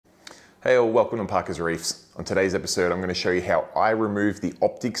Hey all, welcome to Parker's Reefs. On today's episode, I'm going to show you how I remove the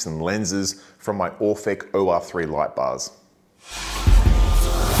optics and lenses from my Orphek OR3 light bars.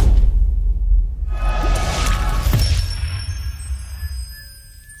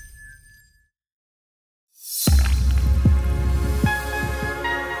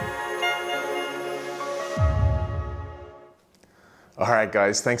 Alright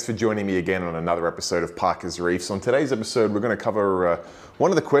guys, thanks for joining me again on another episode of Parker's Reefs. On today's episode, we're going to cover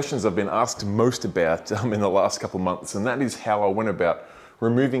one of the questions I've been asked most about in the last couple months, and that is how I went about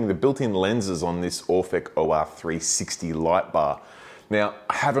removing the built-in lenses on this Orphek OR3 60 light bar. Now,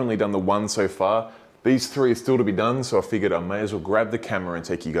 I have only done the one so far. These three are still to be done, so I figured I may as well grab the camera and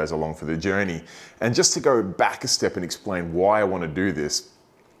take you guys along for the journey. And just to go back a step and explain why I want to do this,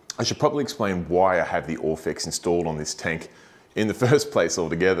 I should probably explain why I have the Orpheks installed on this tank in the first place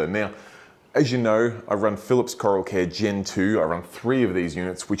altogether. Now, as you know, I run Philips Coral Care Gen 2. I run 3 of these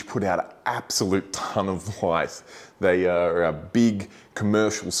units, which put out an absolute ton of light. They are big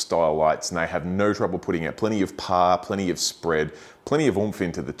commercial style lights, and they have no trouble putting out plenty of par, plenty of spread, plenty of oomph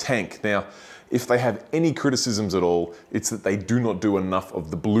into the tank. Now, if they have any criticisms at all, it's that they do not do enough of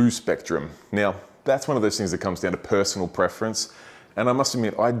the blue spectrum. Now, that's one of those things that comes down to personal preference. And I must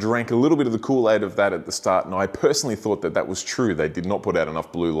admit, I drank a little bit of the Kool-Aid of that at the start, and I personally thought that that was true. They did not put out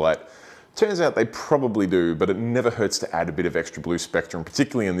enough blue light. Turns out they probably do, but it never hurts to add a bit of extra blue spectrum,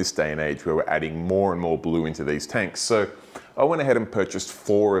 particularly in this day and age where we're adding more and more blue into these tanks. So I went ahead and purchased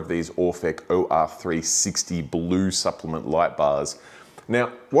 4 of these Orphek OR3 60 blue supplement light bars.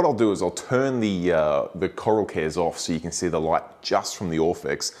 Now, what I'll do is I'll turn the Coral Cares off so you can see the light just from the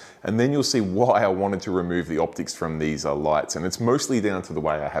Orpheks, and then you'll see why I wanted to remove the optics from these lights, and it's mostly down to the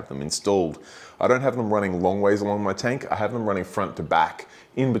way I have them installed. I don't have them running long ways along my tank. I have them running front to back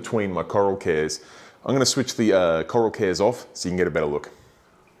in between my Coral Cares. I'm going to switch the Coral Cares off so you can get a better look.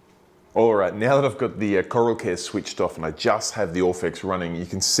 Alright, now that I've got the Coral Cares switched off and I just have the Orpheks running, you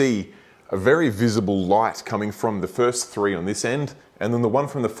can see a very visible light coming from the first 3 on this end, and then the one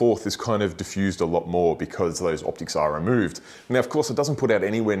from the 4th is kind of diffused a lot more because those optics are removed. Now, of course, it doesn't put out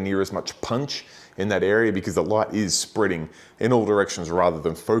anywhere near as much punch in that area because the light is spreading in all directions rather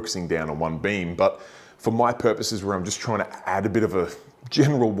than focusing down on one beam. But for my purposes, where I'm just trying to add a bit of a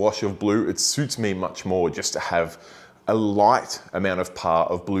general wash of blue, it suits me much more just to have a light amount of par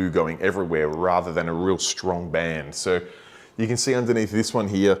of blue going everywhere rather than a real strong band. So you can see underneath this one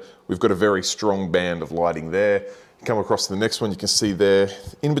here, we've got a very strong band of lighting there. Come across to the next one, you can see there,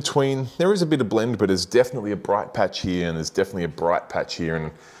 in between, there is a bit of blend, but there's definitely a bright patch here, and there's definitely a bright patch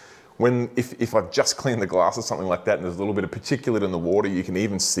here. And if I've just cleaned the glass or something like that, and there's a little bit of particulate in the water, you can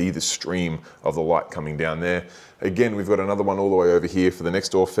even see the stream of the light coming down there. Again, we've got another one all the way over here for the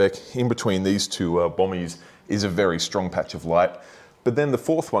next Orphek. In between these 2 bommies is a very strong patch of light. But then the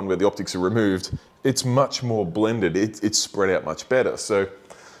 4th one, where the optics are removed, it's much more blended. It's spread out much better. So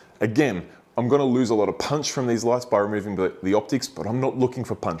again, I'm going to lose a lot of punch from these lights by removing the optics, but I'm not looking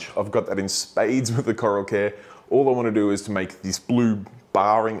for punch. I've got that in spades with the Coral Care. All I want to do is to make this blue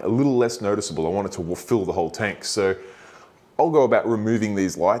barring a little less noticeable. I want it to fill the whole tank. So I'll go about removing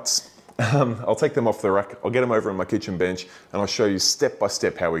these lights. I'll take them off the rack. I'll get them over on my kitchen bench, and I'll show you step by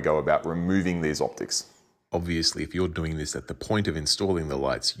step how we go about removing these optics. Obviously, if you're doing this at the point of installing the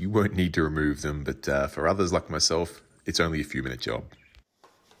lights, you won't need to remove them, but for others like myself, it's only a few-minute job.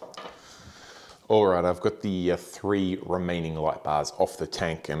 Alright, I've got the 3 remaining light bars off the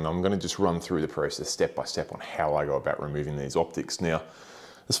tank, and I'm going to just run through the process step by step on how I go about removing these optics. Now,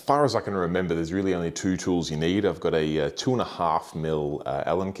 as far as I can remember, there's really only 2 tools you need. I've got a 2.5mm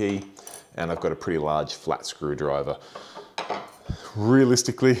Allen key, and I've got a pretty large flat screwdriver.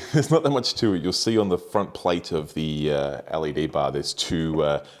 Realistically, there's not that much to it. You'll see on the front plate of the LED bar, there's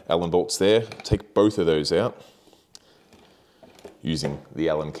 2 Allen bolts there. Take both of those out using the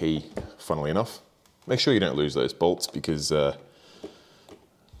Allen key, funnily enough. Make sure you don't lose those bolts because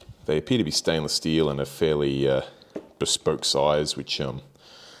they appear to be stainless steel and a fairly bespoke size, which I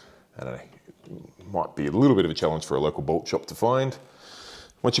don't know, might be a little bit of a challenge for a local bolt shop to find.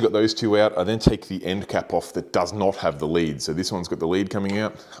 Once you've got those 2 out, I then take the end cap off that does not have the lead. So this one's got the lead coming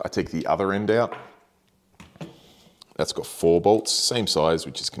out. I take the other end out. That's got 4 bolts, same size,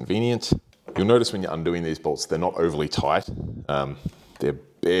 which is convenient. You'll notice when you're undoing these bolts, they're not overly tight. They're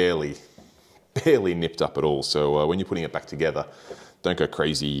barely nipped up at all. So when you're putting it back together, don't go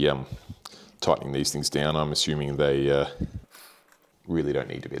crazy tightening these things down. I'm assuming they really don't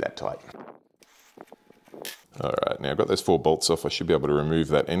need to be that tight. Alright, now I've got those 4 bolts off. I should be able to remove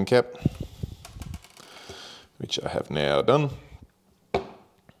that end cap, which I have now done.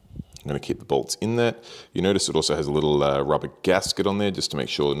 I'm going to keep the bolts in that. You notice it also has a little rubber gasket on there just to make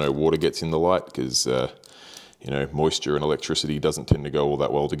sure no water gets in the light, because you know, moisture and electricity doesn't tend to go all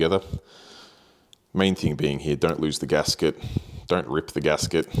that well together. Main thing being here, don't lose the gasket, don't rip the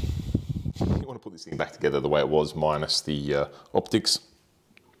gasket. You want to put this thing back together the way it was, minus the optics.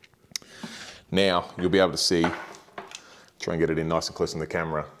 Now you'll be able to see, try and get it in nice and close on the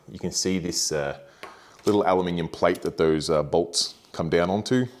camera, you can see this little aluminium plate that those bolts come down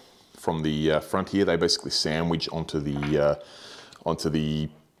onto. From the front here, they basically sandwich onto the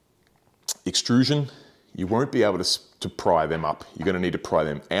extrusion. You won't be able to pry them up. You're going to need to pry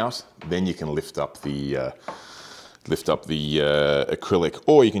them out. Then you can lift up the acrylic,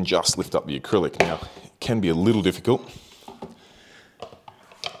 or you can just lift up the acrylic. Now, it can be a little difficult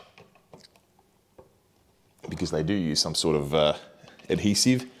because they do use some sort of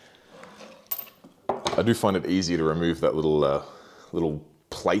adhesive. I do find it easier to remove that little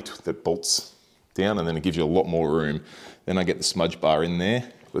plate that bolts down, and then it gives you a lot more room. Then I get the smudge bar in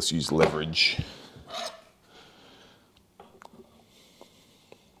there. Let's use leverage.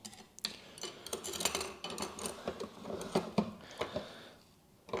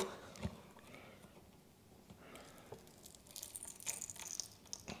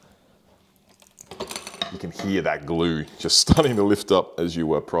 You can hear that glue just starting to lift up as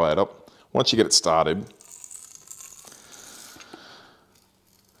you pry it up. Once you get it started,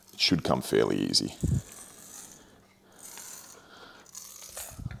 it should come fairly easy.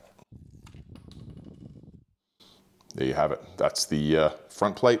 There you have it. That's the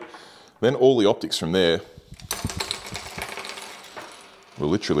front plate. Then all the optics from there will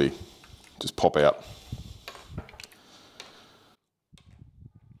literally just pop out.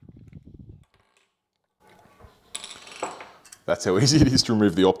 That's how easy it is to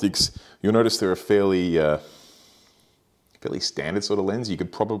remove the optics. You'll notice they're a fairly standard sort of lens. You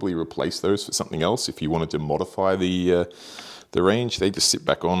could probably replace those for something else if you wanted to modify the range. They just sit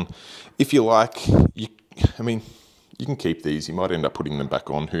back on. If you like, I mean, you can keep these. You might end up putting them back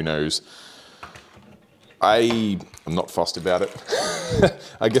on, who knows. I am not fussed about it.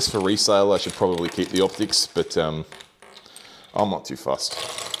 I guess for resale I should probably keep the optics, but I'm not too fussed.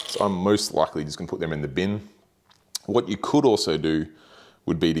 So I'm most likely just going to put them in the bin. What you could also do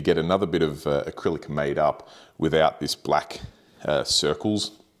would be to get another bit of acrylic made up without this black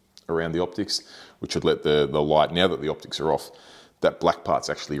circles around the optics, which would let the light, now that the optics are off, that black part's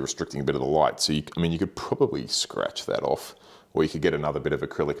actually restricting a bit of the light. So I mean, you could probably scratch that off, or you could get another bit of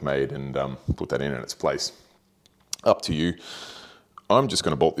acrylic made and put that in its place. Up to you. I'm just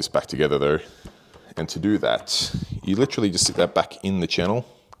going to bolt this back together though. And to do that, you literally just sit that back in the channel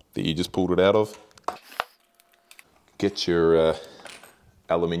that you just pulled it out of. Get your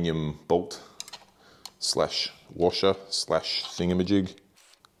aluminium bolt slash washer slash thingamajig.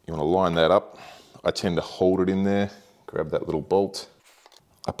 You want to line that up. I tend to hold it in there, grab that little bolt.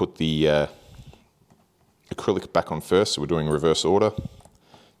 I put the acrylic back on first, so we're doing reverse order,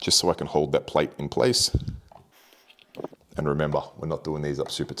 just so I can hold that plate in place. And remember, we're not doing these up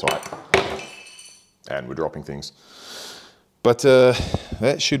super tight. And we're dropping things. But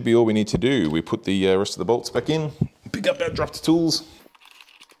that should be all we need to do. We put the rest of the bolts back in, pick up our dropped tools,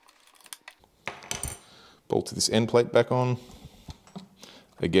 bolt this end plate back on.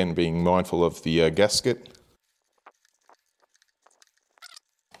 Again, being mindful of the gasket.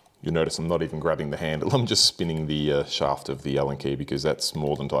 You'll notice I'm not even grabbing the handle, I'm just spinning the shaft of the Allen key because that's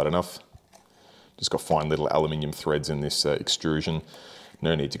more than tight enough. Just got fine little aluminium threads in this extrusion.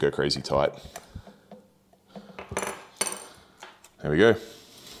 No need to go crazy tight. There we go.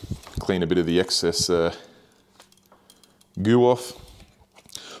 Clean a bit of the excess goo off.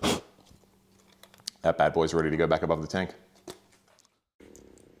 That bad boy's ready to go back above the tank.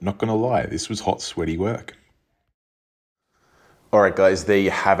 Not gonna lie, this was hot, sweaty work. All right guys, there you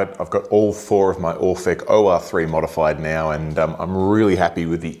have it. I've got all 4 of my Orphek OR3 modified now, and I'm really happy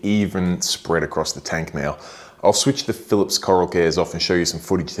with the even spread across the tank now. I'll switch the Phillips coral gears off and show you some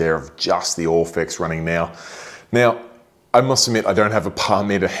footage there of just the Orpheks running now. Now, I must admit, I don't have a par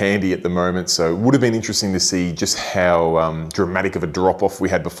meter handy at the moment, so it would have been interesting to see just how dramatic of a drop off we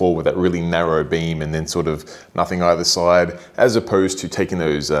had before with that really narrow beam and then sort of nothing either side, as opposed to taking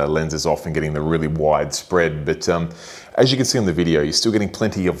those lenses off and getting the really wide spread. But as you can see on the video, you're still getting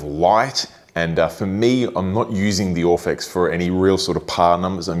plenty of light. And for me, I'm not using the Orpheks for any real sort of par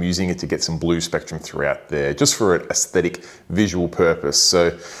numbers. I'm using it to get some blue spectrum throughout there, just for an aesthetic visual purpose.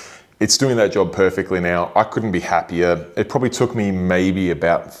 So it's doing that job perfectly now. I couldn't be happier. It probably took me maybe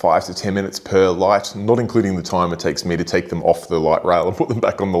about 5 to 10 minutes per light, not including the time it takes me to take them off the light rail and put them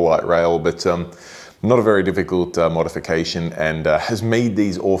back on the light rail. But Not a very difficult modification, and has made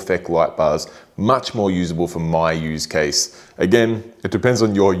these Orphek light bars much more usable for my use case. Again, it depends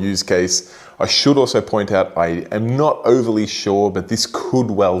on your use case. I should also point out I am not overly sure, but this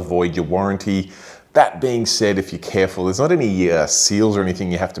could well void your warranty. That being said, if you're careful, there's not any seals or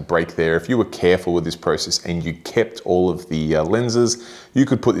anything you have to break there. If you were careful with this process and you kept all of the lenses, you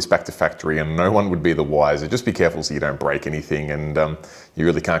could put this back to factory and no one would be the wiser. Just be careful so you don't break anything, and you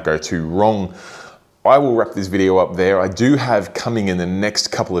really can't go too wrong. I will wrap this video up there. I do have coming in the next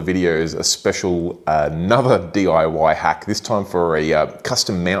couple of videos a special another DIY hack, this time for a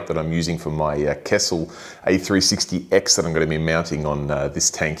custom mount that I'm using for my Kessel A360X that I'm going to be mounting on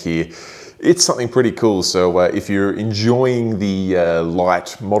this tank here. It's something pretty cool, so if you're enjoying the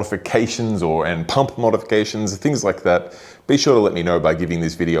light modifications and pump modifications, things like that, be sure to let me know by giving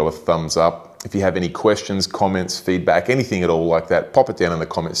this video a thumbs up. If you have any questions, comments, feedback, anything at all like that, pop it down in the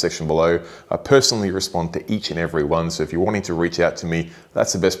comment section below. I personally respond to each and every one, so if you're wanting to reach out to me,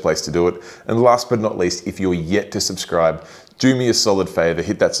 that's the best place to do it. And last but not least, if you're yet to subscribe, do me a solid favor,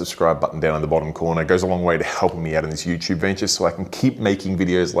 hit that subscribe button down in the bottom corner. It goes a long way to helping me out in this YouTube venture so I can keep making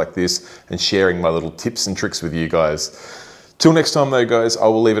videos like this and sharing my little tips and tricks with you guys. Till next time though, guys, I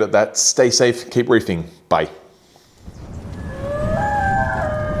will leave it at that. Stay safe, keep reefing. Bye.